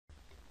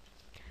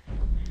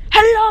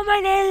Hallo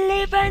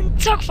meine lieben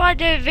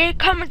Zockfreunde,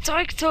 willkommen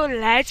zurück zu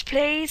Let's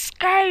Play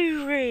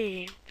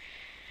Skyrim.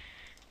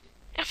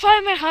 Ich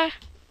freue mich,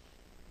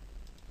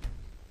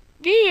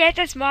 wie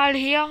jedes Mal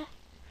hier,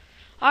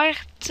 euch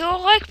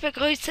zurück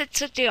begrüßen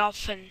zu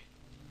dürfen.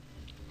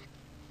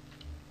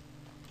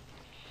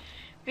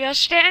 Wir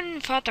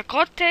stehen vor der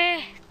Grotte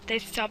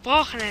des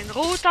zerbrochenen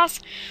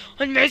Ruders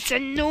und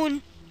müssen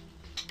nun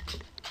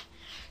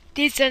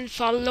diesen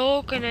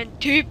verlogenen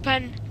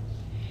Typen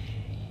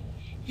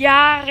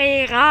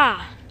Jarera,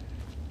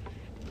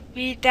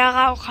 wie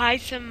der auch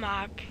heißen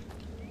mag,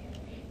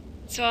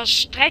 zur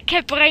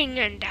Strecke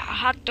bringen.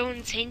 Der hat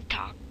uns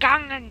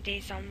hintergangen,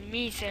 dieser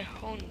miese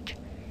Hund.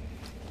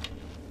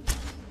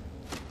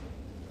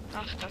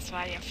 Ach, das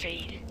war ja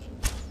fehl.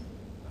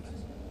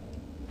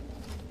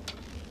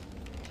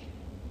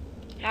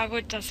 Ja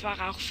gut, das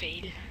war auch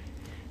fehl.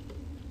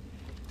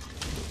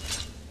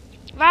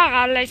 War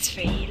alles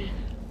fehl.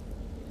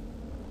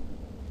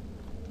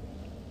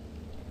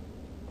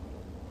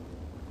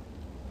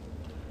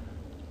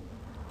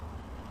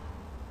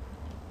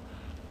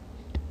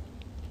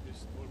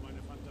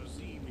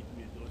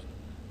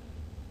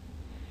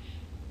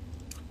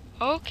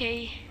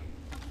 Okay.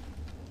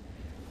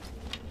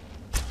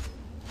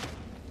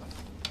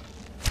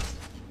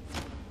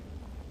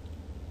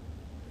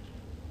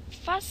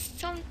 Was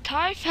zum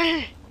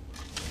Teufel?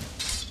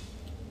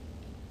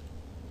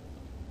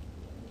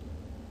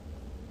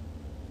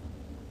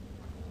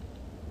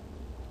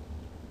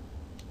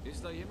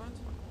 Ist da jemand?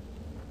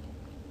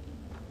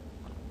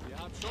 Ihr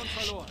habt schon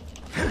verloren.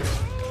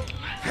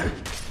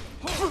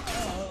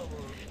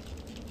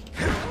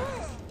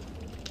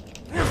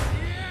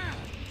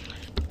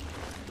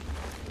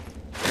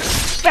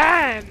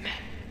 Bam!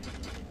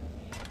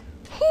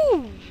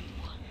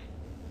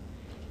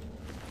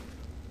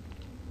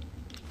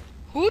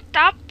 Hut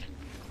ab!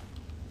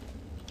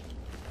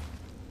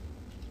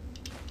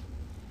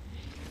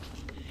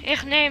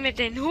 Ich nehme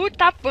den Hut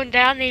ab und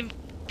er nimmt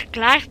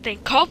gleich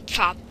den Kopf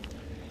ab.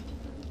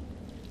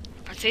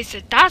 Was ist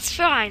denn das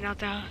für einer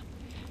da?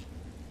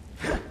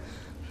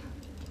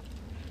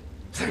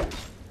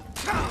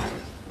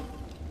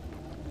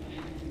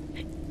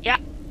 Ja,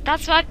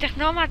 das wollte ich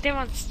nur mal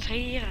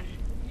demonstrieren.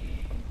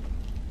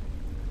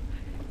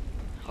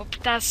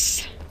 Ob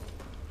das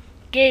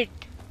geht.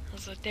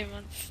 Also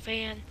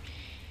demonstrieren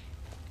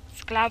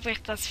ist, glaube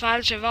ich, das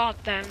falsche Wort.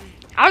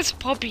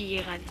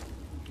 Ausprobieren.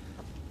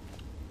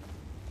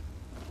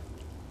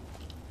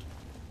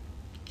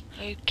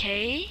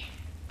 Okay.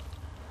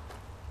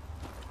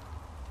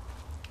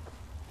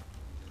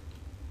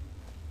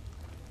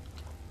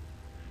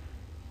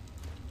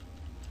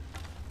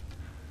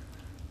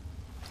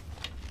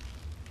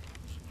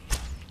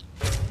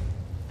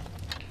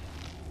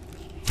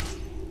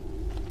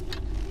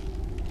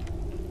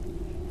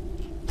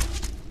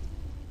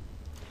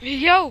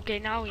 Jo,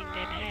 genau in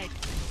den Head.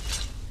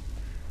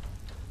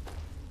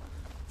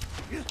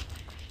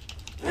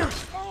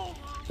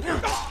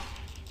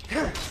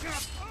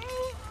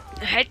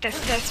 Du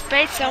hättest das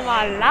besser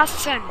mal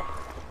lassen.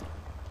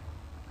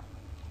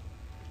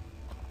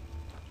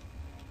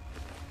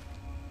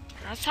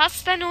 Was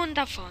hast du nun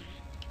davon?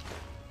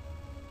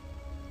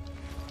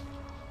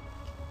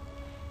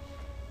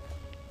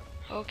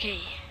 Okay.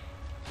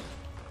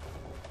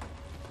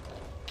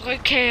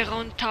 Brücke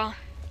runter.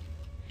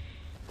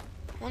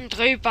 Und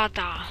rüber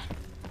da.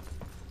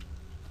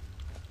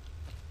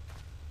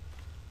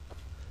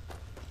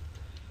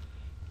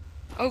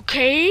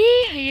 Okay,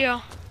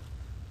 hier.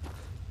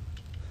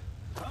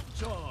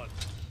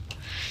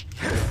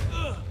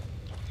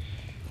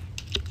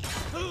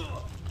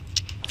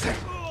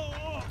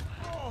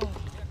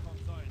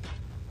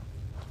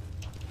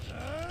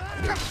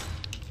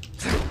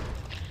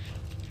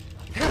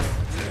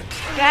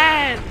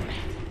 Bam.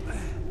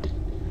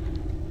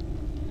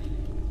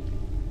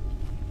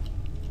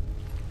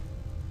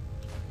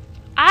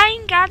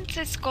 Ein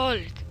ganzes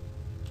Gold.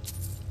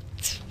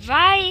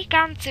 2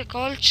 ganze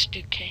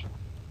Goldstücke.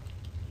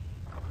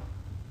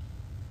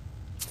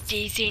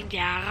 Die sind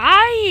ja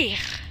reich.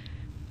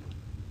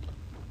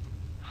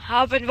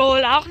 Haben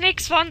wohl auch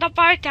nichts von der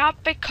Beute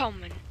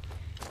abbekommen.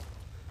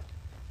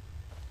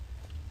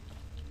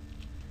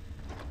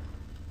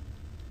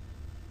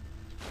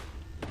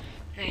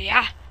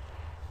 Naja.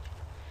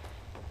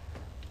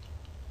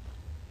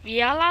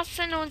 Wir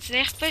lassen uns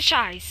nicht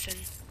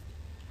bescheißen.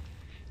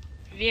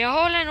 Wir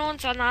holen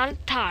unseren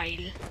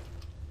Anteil.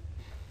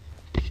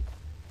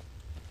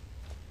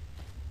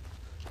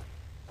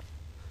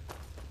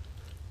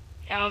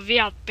 Er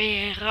wird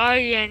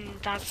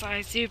bereuen, dass er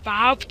es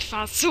überhaupt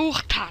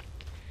versucht hat,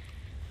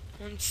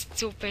 uns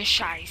zu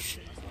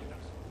bescheißen.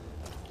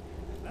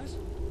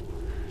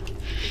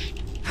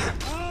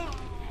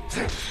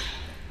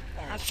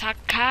 Das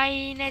hat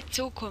keine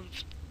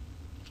Zukunft.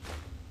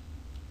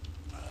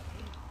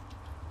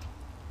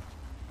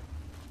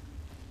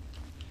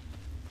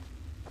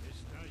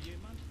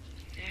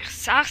 Ich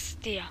sag's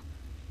dir.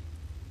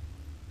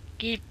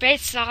 Gib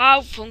besser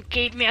auf und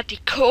gib mir die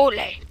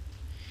Kohle.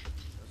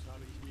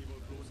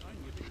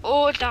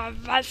 oder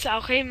was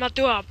auch immer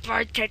du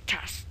erbeutet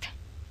hast.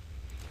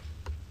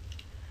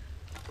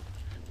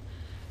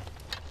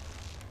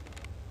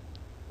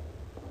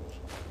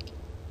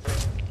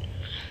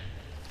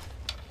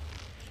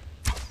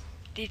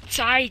 Die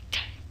Zeit,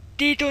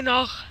 die du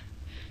noch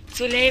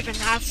zu leben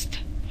hast,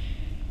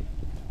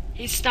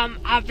 ist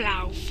am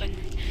Ablaufen.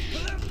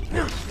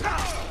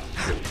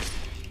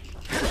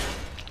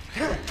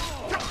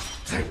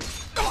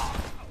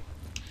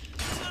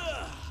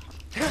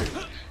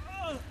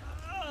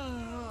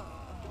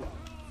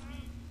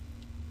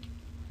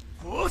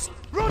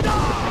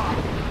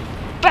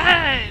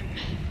 Bam!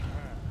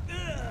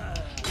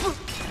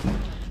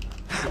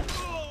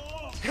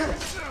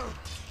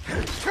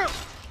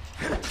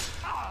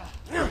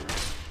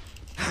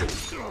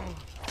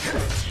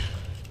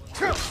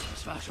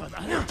 Das war schon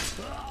alles.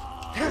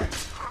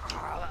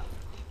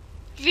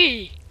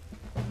 Wie?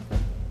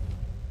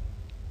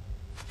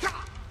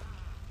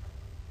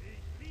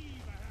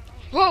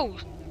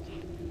 Wow!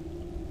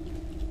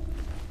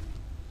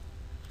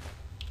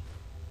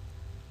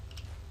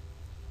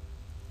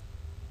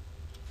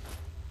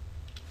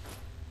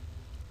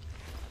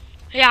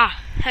 Ja,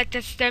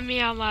 hättest du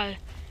mir mal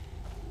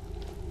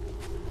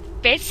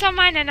besser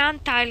meinen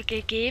Anteil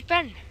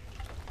gegeben?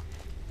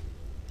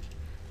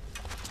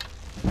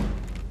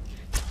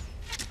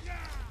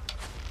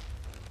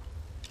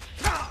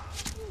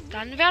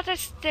 Dann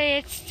würdest du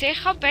jetzt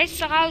sicher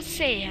besser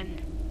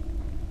aussehen.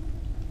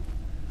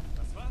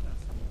 Was war das?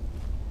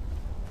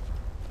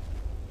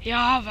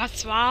 Ja,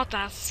 was war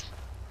das?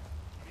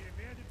 Ihr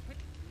werdet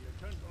finden. Ihr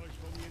könnt euch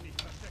vor mir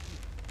nicht verstecken.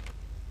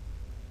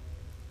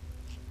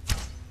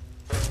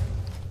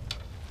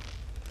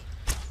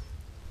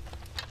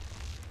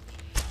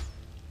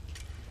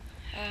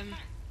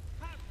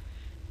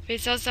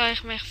 Wieso soll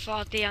ich mich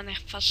vor dir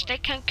nicht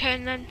verstecken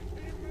können?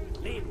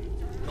 Leben.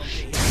 Kommt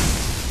ihr her.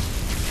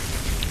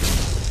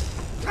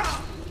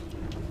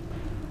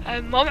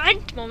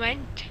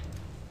 Moment.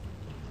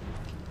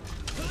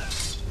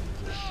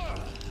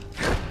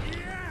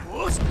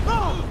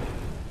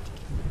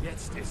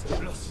 Jetzt ist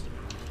Schluss.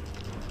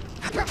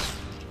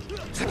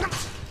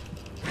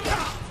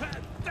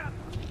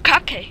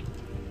 Kacke.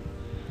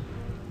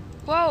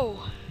 Wow.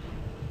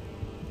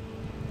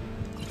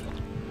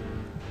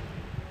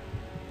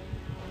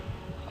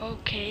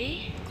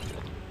 Okay.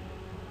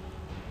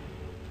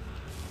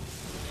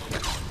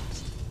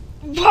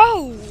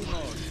 Wow.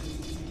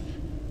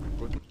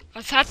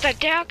 Was hat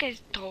der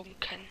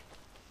getrunken?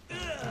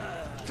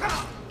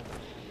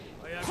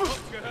 Euer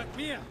Kopf gehört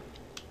mir.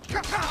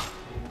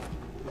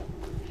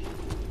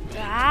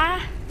 Ja.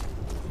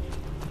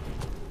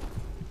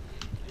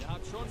 Ihr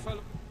habt schon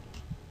verloren.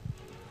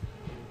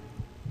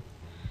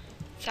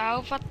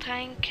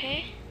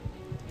 Zaubertränke.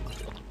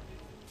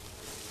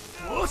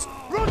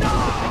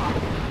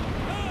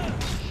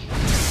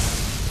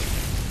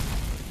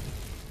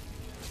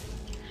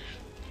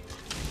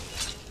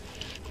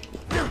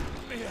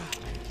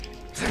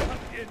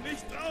 Habt ihr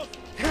nicht drauf?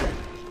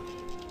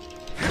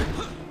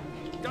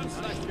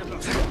 Ganz leicht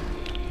geblockt.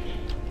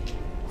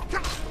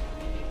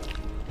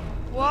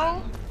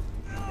 Wow.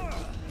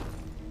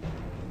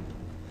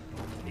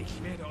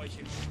 Ich werde euch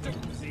in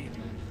Stücken sehen.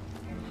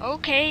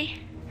 Okay.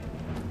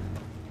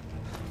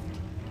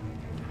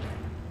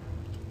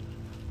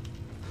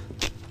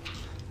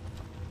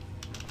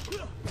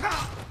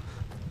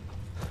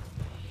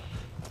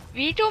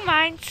 Wie du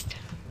meinst.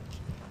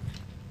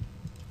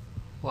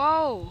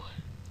 Wow.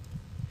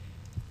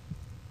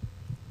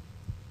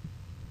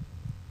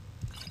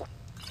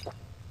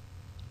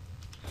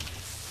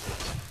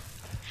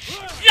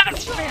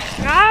 Lass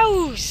mich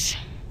raus!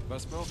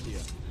 Was braucht ihr?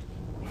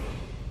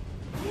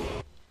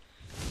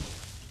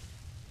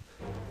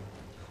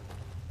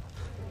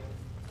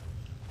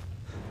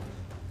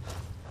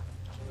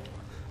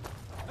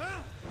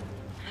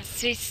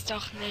 Das ist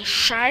doch eine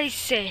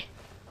Scheiße.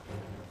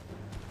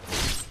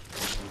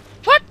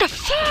 What the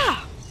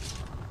fuck?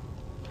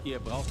 Ihr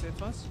braucht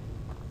etwas?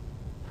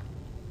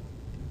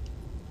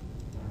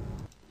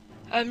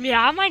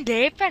 Ja, mein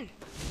Leben.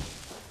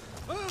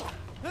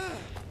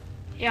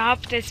 Ihr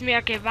habt es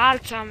mir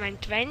gewaltsam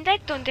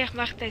entwendet und ich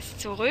möchte es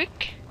zurück.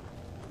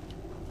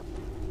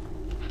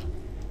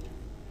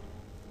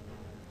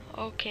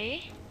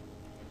 Okay.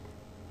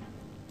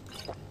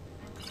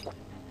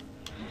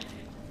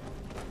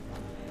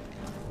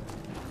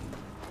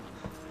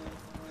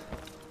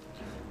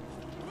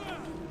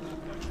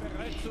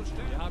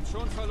 Ihr habt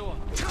schon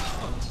verloren.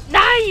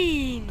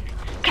 Nein!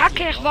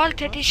 Kacke, ich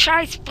wollte die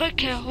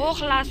Scheißbrücke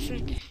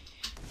hochlassen.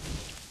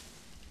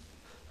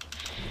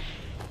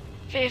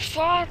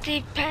 Bevor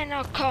die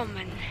Penner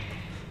kommen.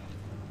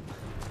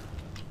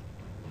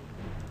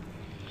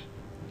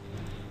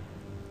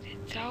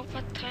 Der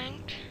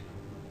Zaubertrank.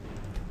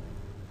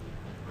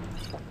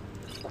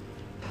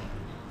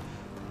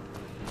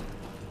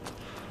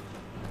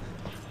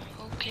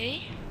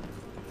 Okay.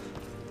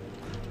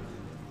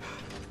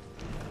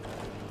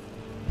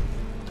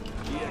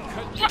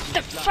 What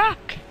the fuck?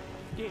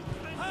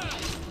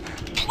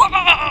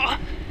 Boah!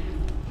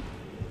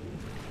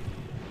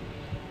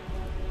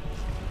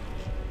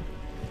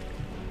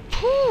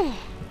 Puh.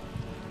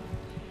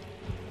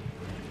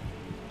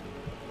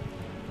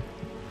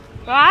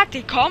 Ah,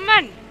 die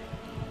kommen.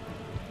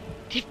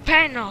 Die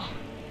Penner.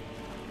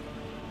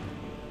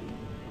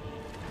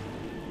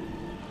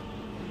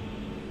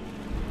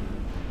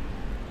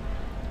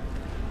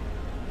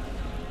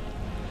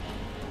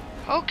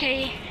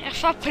 Okay, ich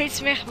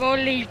verpiss mich wohl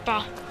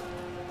lieber.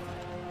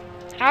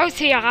 Raus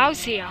hier,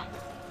 raus hier.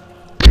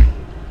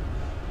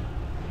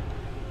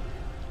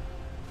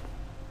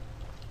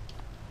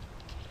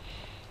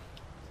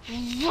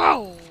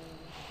 Wow.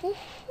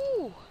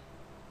 Huhu.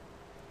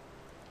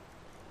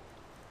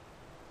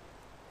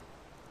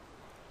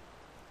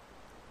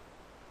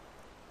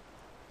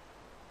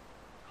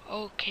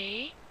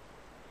 Okay.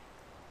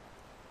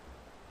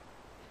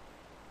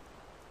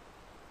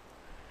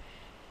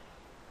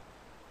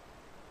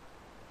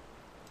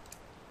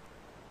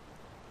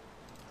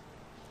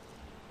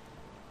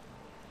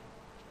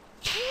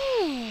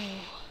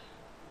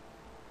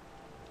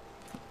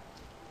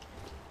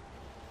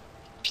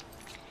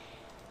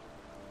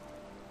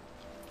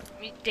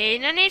 Mit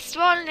denen ist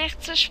wohl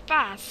nicht zu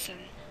spaßen.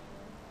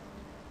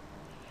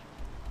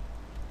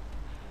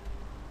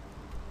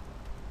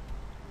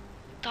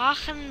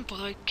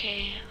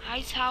 Drachenbrücke,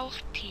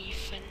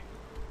 Eishauchtiefen.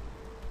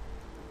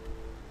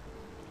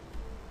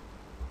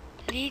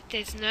 Lied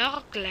des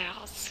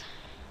Nörglers.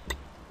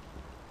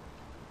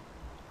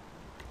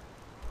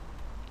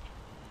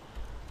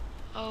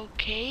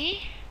 Okay.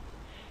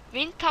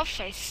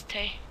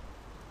 Winterfeste.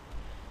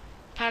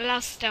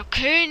 Palast der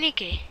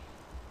Könige.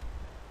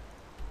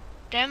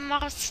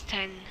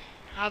 Dämmersten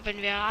haben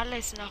wir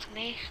alles noch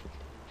nicht.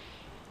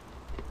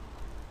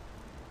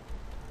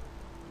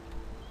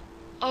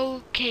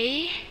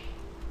 Okay.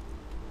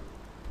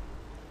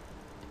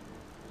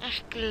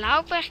 Ich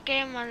glaube, ich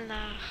gehe mal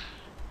nach.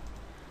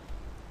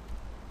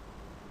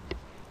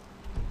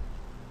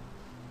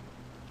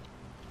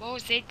 Wo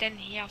sind denn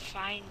hier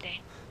Feinde?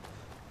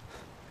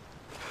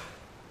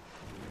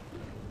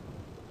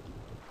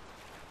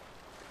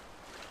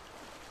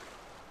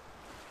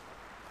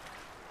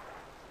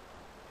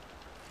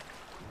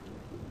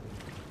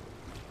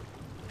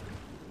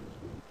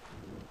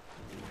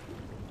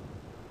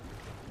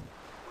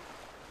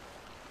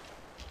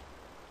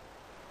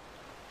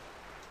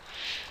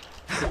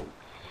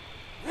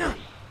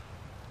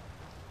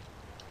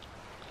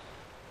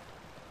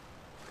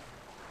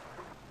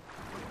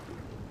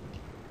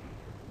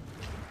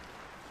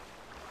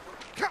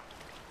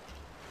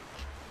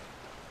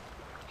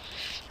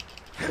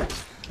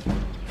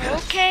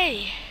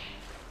 Okay.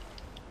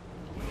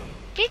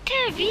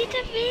 Bitte, wie du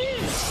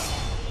willst.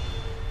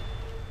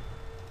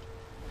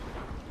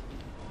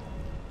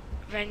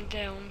 Wenn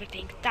du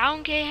unbedingt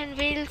down gehen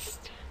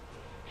willst,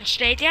 er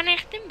steht ja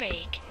nicht im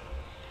Weg.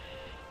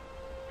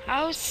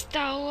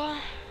 Ausdauer.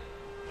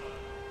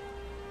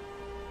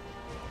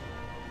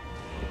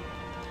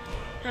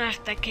 Ich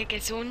denke,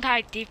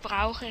 Gesundheit, die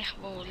brauche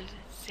ich wohl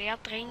sehr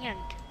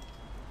dringend.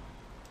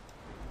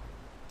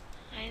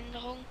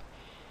 Änderung.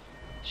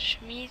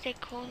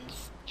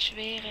 Schmiedekunst,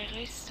 schwere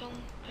Rüstung,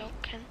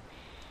 Blocken,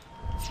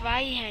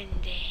 zwei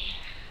Hände.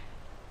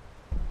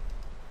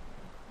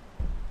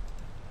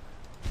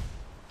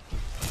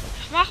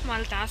 Ich mach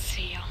mal das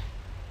hier.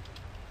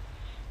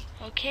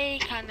 Okay,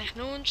 kann ich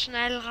nun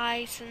schnell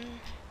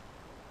reisen.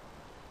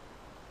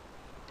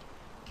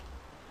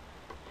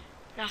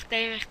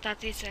 Nachdem ich da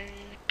diesen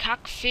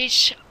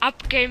Kackfisch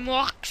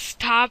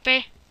abgemurkst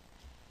habe.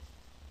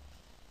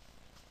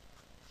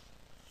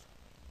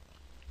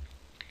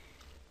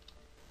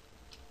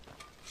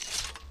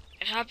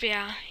 Ich habe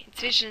ja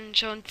inzwischen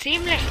schon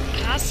ziemlich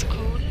krass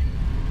Kohle.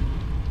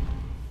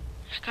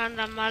 Ich kann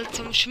dann mal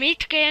zum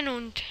Schmied gehen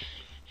und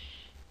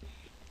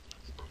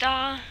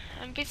da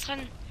ein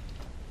bisschen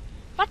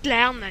was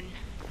lernen.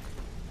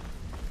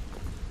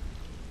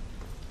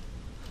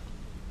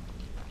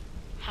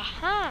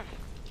 Haha.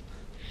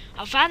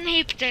 Auf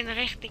Anhieb den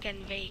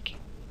richtigen Weg.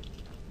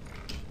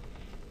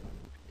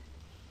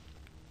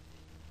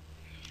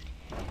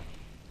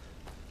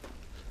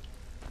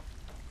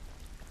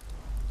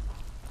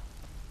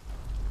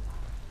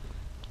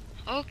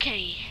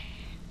 Okay.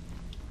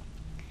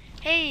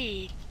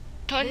 Hey,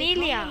 Tonilia.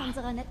 Willkommen in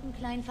unserer netten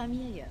kleinen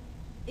Familie.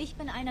 Ich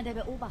bin einer der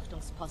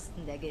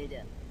Beobachtungsposten der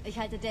Gilde. Ich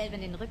halte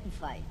Delvin den Rücken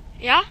frei.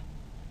 Ja?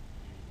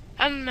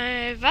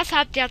 Was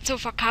habt ihr zu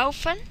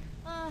verkaufen?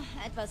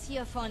 Etwas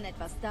hiervon,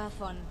 etwas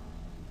davon.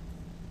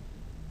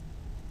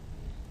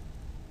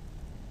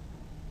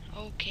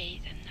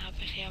 Okay, dann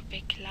habe ich ja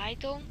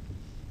Bekleidung.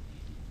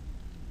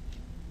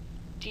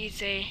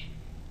 Diese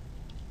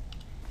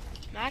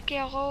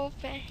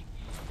Magierrobe.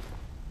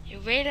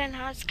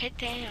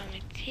 Juwelenhalskette,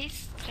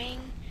 Amethystring,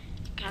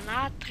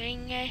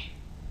 Granatringe.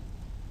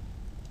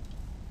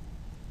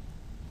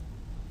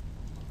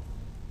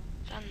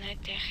 Dann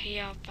hätte ich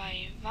hier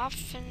bei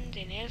Waffen,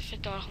 den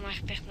Elfendolch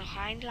möchte ich noch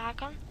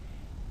einlagern.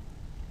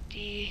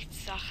 Die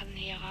Sachen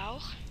hier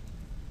auch.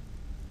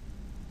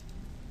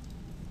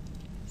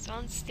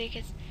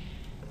 Sonstiges.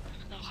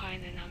 Noch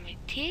einen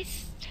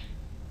Amethyst.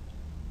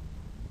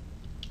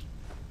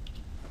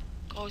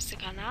 große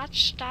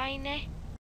Granatsteine.